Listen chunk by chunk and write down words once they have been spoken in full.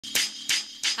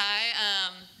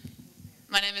Hi,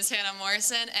 my name is Hannah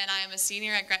Morrison, and I am a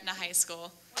senior at Gretna High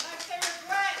School. When I say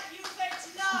regret, you say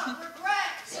to know.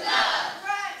 Regret. To know.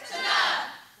 Regret. To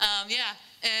know. Yeah,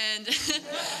 and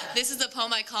this is the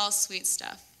poem I call Sweet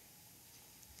Stuff.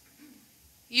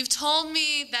 You've told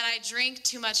me that I drink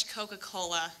too much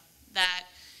Coca-Cola, that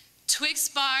Twix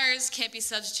bars can't be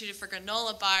substituted for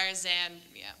granola bars, and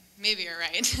yeah, maybe you're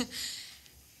right.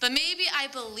 But maybe I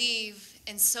believe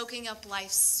in soaking up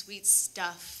life's sweet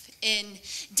stuff, in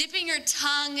dipping your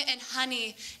tongue in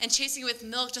honey and chasing it with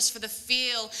milk just for the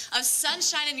feel of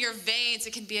sunshine in your veins.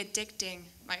 It can be addicting,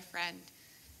 my friend.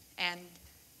 And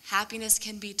happiness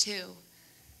can be too.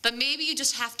 But maybe you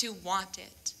just have to want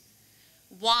it.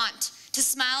 Want to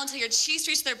smile until your cheeks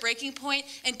reach their breaking point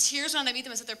and tears run underneath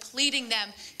them as if they're pleading them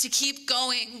to keep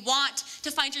going. Want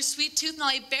to find your sweet tooth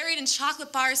not only buried in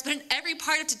chocolate bars, but in every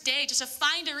part of today, just to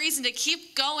find a reason to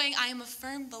keep going. I am a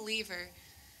firm believer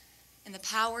in the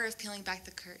power of peeling back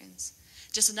the curtains,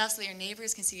 just enough so that your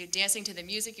neighbors can see you dancing to the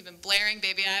music you've been blaring.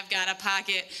 Baby, I've got a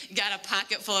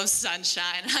pocket full of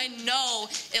sunshine. I know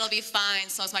it'll be fine,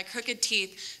 so as my crooked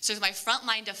teeth serves my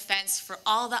frontline defense for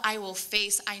all that I will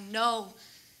face. I know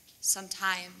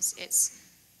sometimes it's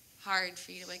hard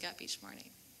for you to wake up each morning.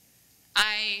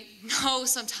 I know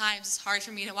sometimes it's hard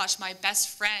for me to watch my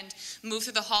best friend move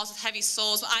through the halls with heavy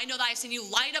souls. I know that I've seen you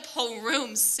light up whole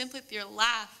rooms simply with your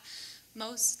laugh.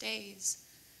 Most days,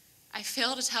 I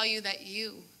fail to tell you that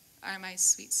you are my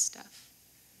sweet stuff.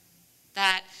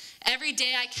 That every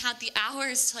day I count the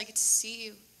hours till I get to see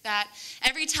you. That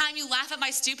every time you laugh at my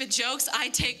stupid jokes, I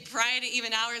take pride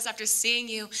even hours after seeing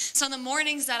you. So in the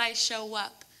mornings that I show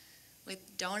up,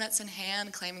 with donuts in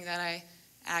hand, claiming that I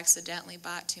accidentally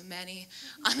bought too many.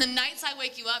 On the nights I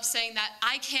wake you up saying that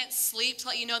I can't sleep to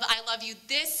let you know that I love you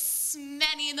this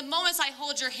many. In the moments I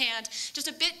hold your hand just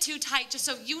a bit too tight, just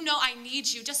so you know I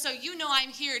need you, just so you know I'm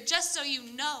here, just so you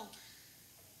know.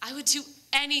 I would do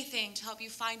anything to help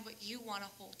you find what you want to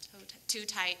hold too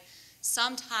tight.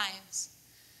 Sometimes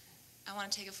I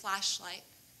want to take a flashlight,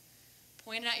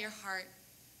 point it at your heart,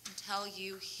 and tell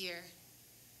you here.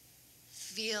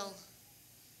 Feel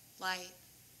light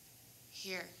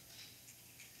here.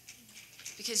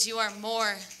 Because you are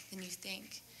more than you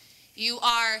think. You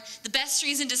are the best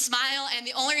reason to smile and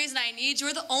the only reason I need you.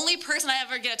 You're the only person I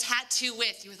ever get a tattoo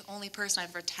with. You're the only person I've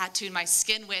ever tattooed my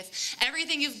skin with.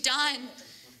 Everything you've done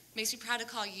makes me proud to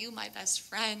call you my best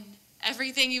friend.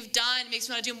 Everything you've done makes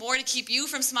me want to do more to keep you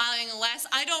from smiling less.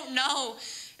 I don't know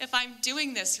if I'm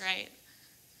doing this right.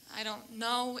 I don't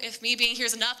know if me being here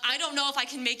is enough. I don't know if I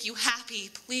can make you happy.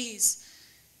 Please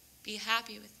be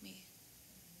happy with me.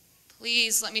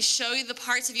 Please let me show you the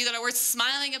parts of you that are worth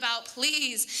smiling about.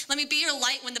 Please let me be your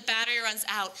light when the battery runs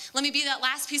out. Let me be that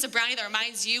last piece of brownie that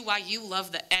reminds you why you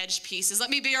love the edge pieces.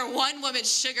 Let me be your one-woman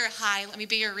sugar high. Let me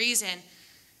be your reason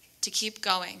to keep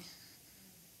going.